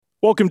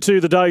Welcome to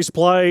the day's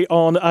play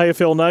on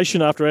AFL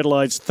Nation after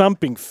Adelaide's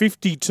thumping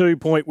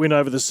 52-point win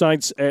over the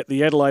Saints at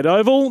the Adelaide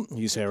Oval.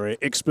 Here's our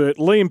expert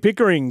Liam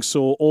Pickering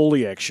saw all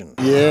the action.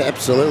 Yeah,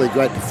 absolutely.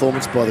 Great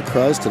performance by the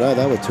Crows today.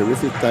 They were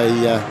terrific.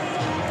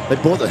 They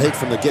brought the heat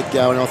from the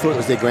get-go, and I thought it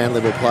was their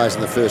ground-level players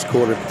in the first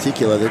quarter in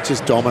particular that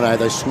just dominated.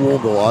 They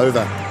swarmed all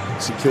over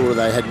St Kilda.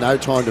 They had no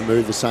time to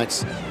move the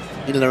Saints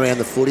in and around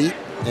the footy,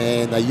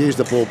 and they used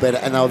the ball better,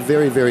 and they were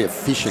very, very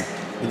efficient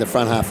in the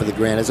front half of the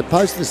ground, as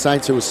opposed to the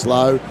Saints, who were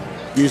slow,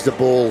 used the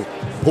ball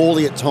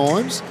poorly at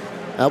times.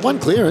 One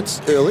clearance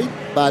early,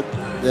 but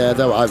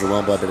they were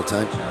overwhelmed by a better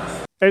team.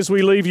 As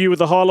we leave you with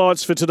the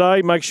highlights for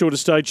today, make sure to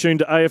stay tuned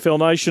to AFL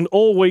Nation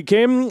all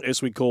weekend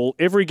as we call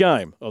every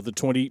game of the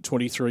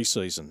 2023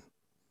 season.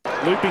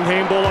 Looping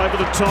handball over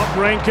the top,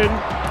 Rankin.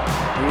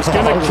 He was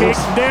going to kick,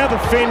 now the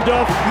fend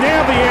off,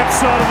 now the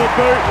outside of the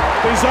boot.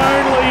 There's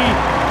only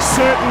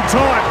certain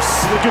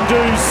types that can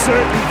do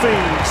certain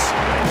things.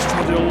 He's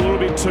trying to do a little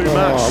bit too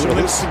much. So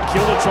then St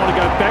Kilda trying to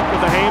go back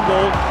with the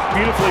handball.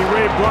 Beautifully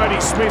read, Brody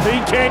Smith.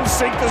 He can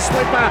sink the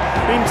slipper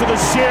into the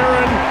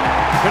Sharon,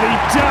 and he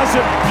does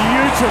it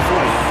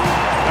beautifully.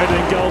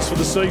 18 goals for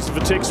the season for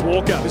Tex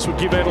Walker. This would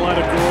give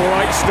Adelaide a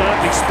great start,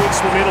 and he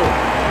splits the middle.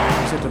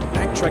 He's had to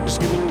backtrack to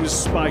give a little bit of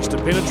space to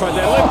penetrate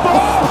that left.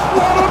 Oh,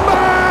 what a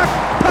mark!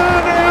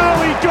 Parnell,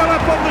 he got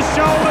up on the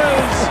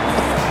shoulders.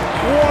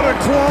 What a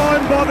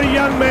climb by the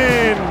young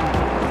man.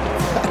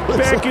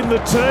 Back in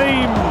the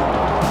team.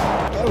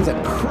 That was a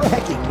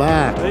cracking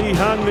mark. He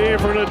hung there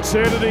for an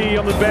eternity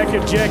on the back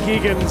of Jack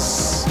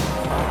Higgins.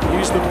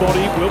 Used the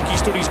body. Wilkie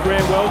stood his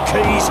ground well.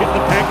 Keys hit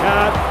the pack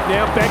hard.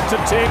 Now back to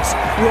Tex.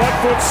 Right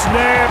foot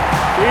snap.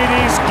 It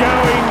is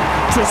going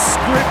to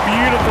script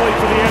beautifully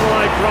for the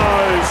Adelaide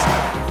Crows.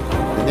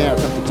 And now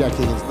it's up to Jack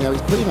Higgins. Now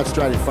he's pretty much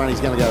straight in front.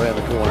 He's going to go around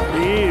the corner.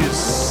 He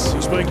is.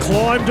 He's been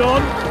climbed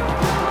on.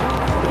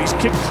 But he's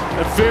kicked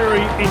a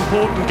very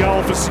important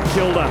goal for St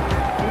Kilda.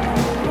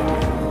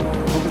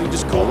 He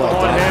just caught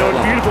behind Howard.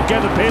 Beautiful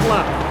gather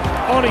Pedler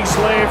on his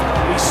left.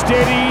 He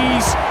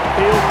steadies.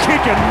 He'll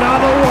kick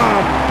another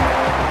one.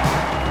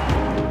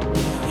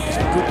 It's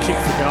a good kick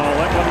for goal.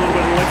 That one a little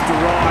bit left to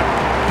right.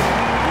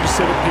 You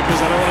said it because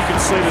I don't want to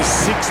concede a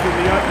sixth in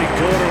the opening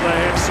quarter. They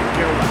have St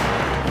Kilda.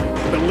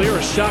 But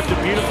Lira sharked it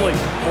beautifully.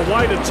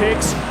 Away to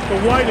Tex.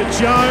 Away to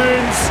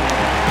Jones.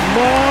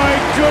 My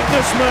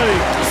goodness me.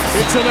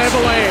 It's an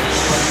avalanche.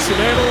 It's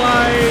an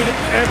Adelaide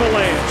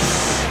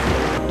avalanche.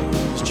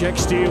 Jack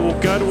Steer will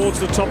go towards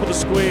the top of the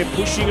square,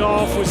 pushing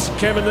off with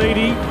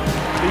Caminiti.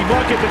 He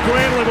might get the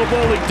ground level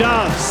ball, he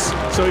does.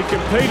 So he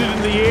competed in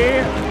the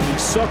air, he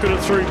socketed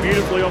it through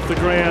beautifully off the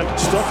ground.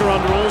 Stocker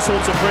under all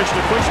sorts of pressure,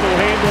 the questionable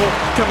handball,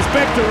 comes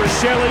back to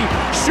Rochelle,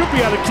 should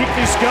be able to kick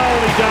this goal,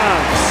 and he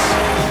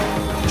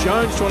does.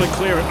 Jones trying to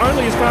clear it,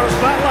 only as far as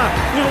Butler.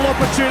 Little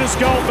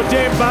opportunist goal for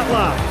Dan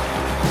Butler.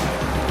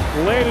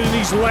 Landed in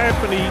his lap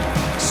and he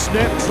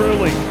snapped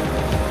truly.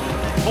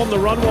 On the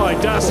runway,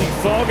 Darcy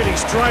Fogg, and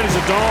he's straight as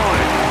a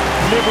dime.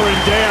 Never in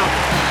doubt.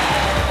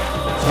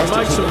 So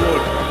Mason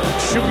Wood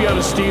should be able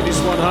to steer this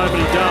one home,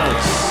 and he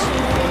does.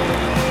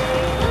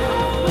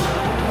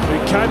 He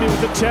came in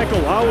with the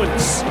tackle.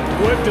 Owens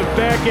worked it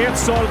back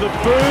outside of the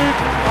boot.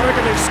 I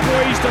reckon they've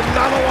squeezed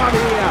another one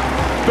here.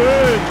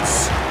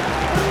 Burns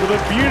with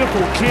a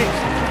beautiful kick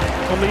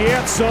on the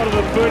outside of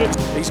the boot.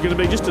 He's going to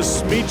be just a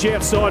smidge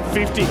outside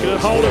 50. Can it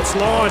hold its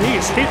line? He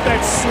has hit that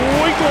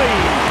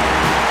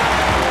sweetly.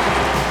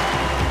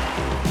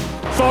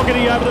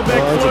 Fogarty over the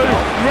back blue.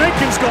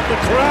 Rankin's got the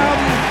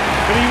crumb,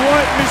 and he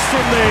won't miss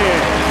from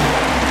there.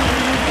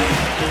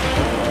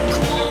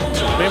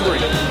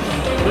 Remembering,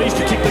 needs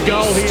to kick the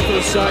goal here for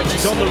the Saints.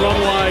 He's on the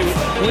runway,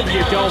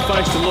 plenty of goal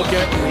face to look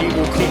at, and he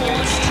will kick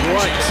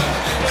straight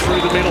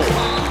through the middle.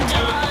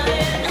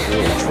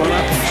 Let's run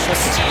up and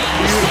shot this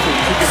beautiful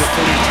kick of the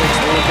footy, Tex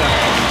Walker.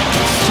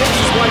 Tex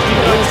is wasting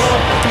no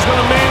time. He's got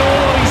a man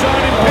all on his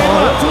own in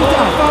Pedler.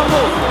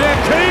 Fumble. Now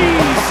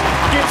Keys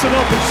gets an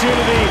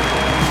opportunity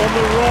on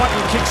the right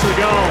and kicks the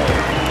goal.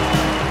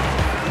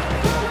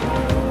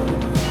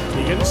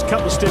 Higgins, a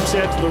couple of steps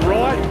out to the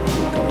right.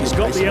 He's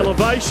got the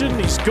elevation,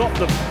 he's got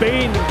the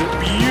bend,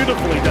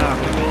 beautifully done.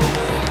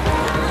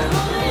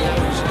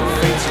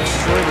 Defence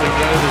extremely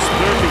nervous,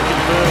 Murphy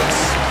converts.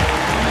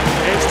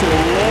 Adds to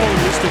a long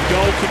list of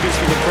goal kickers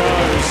for the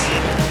Crows.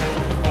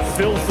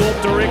 Phil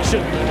Thorpe direction,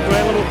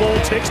 ground level ball,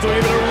 Tex to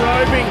even a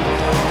roving.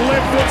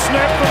 Left foot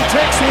snap from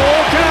Tex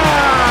Walker.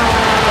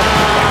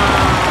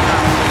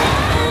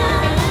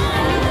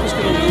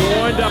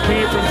 Up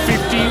here from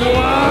 51.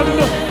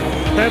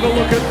 Have a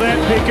look at that,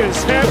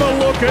 Pickers. Have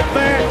a look at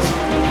that.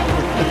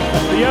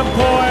 The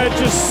umpire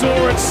just saw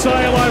it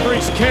sail over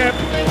his cap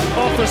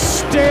off a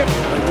step.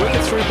 They work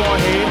it through by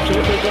hand.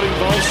 Kilda got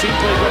involved.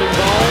 Sinclair got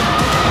involved.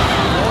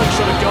 Line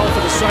shot a goal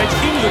for the Saints.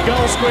 Into the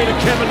goal square to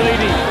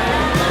Caminiti.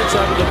 Gets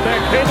over the back.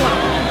 Pedler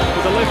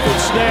with a left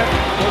foot snap.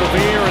 A lot of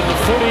air in the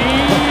footy.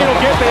 He'll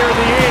get there in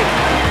the end.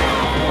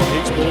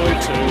 Hicks Boyd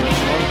to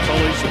Geelong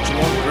College, to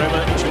Geelong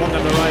Grammar, Geelong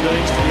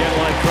under-18s to the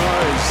Adelaide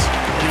Crows.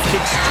 And he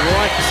kicks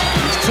straight.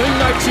 His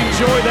teammates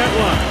enjoy that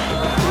one.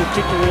 Little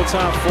kick towards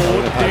half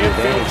forward.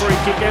 Danfield free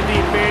kick and the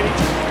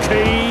advantage.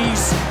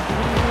 Keys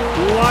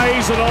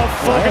lays it off.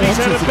 Fogarty's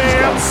had a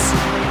bounce.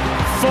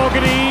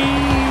 Fogarty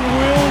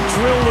will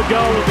drill the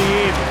goal at the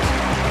end.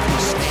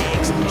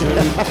 Snags the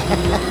dude.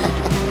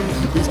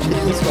 He's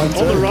kicking this one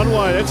On the too.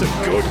 runway, that's a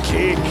good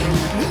kick.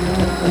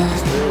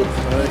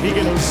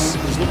 Higgins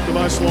has looked the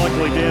most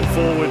likely down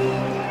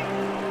forward.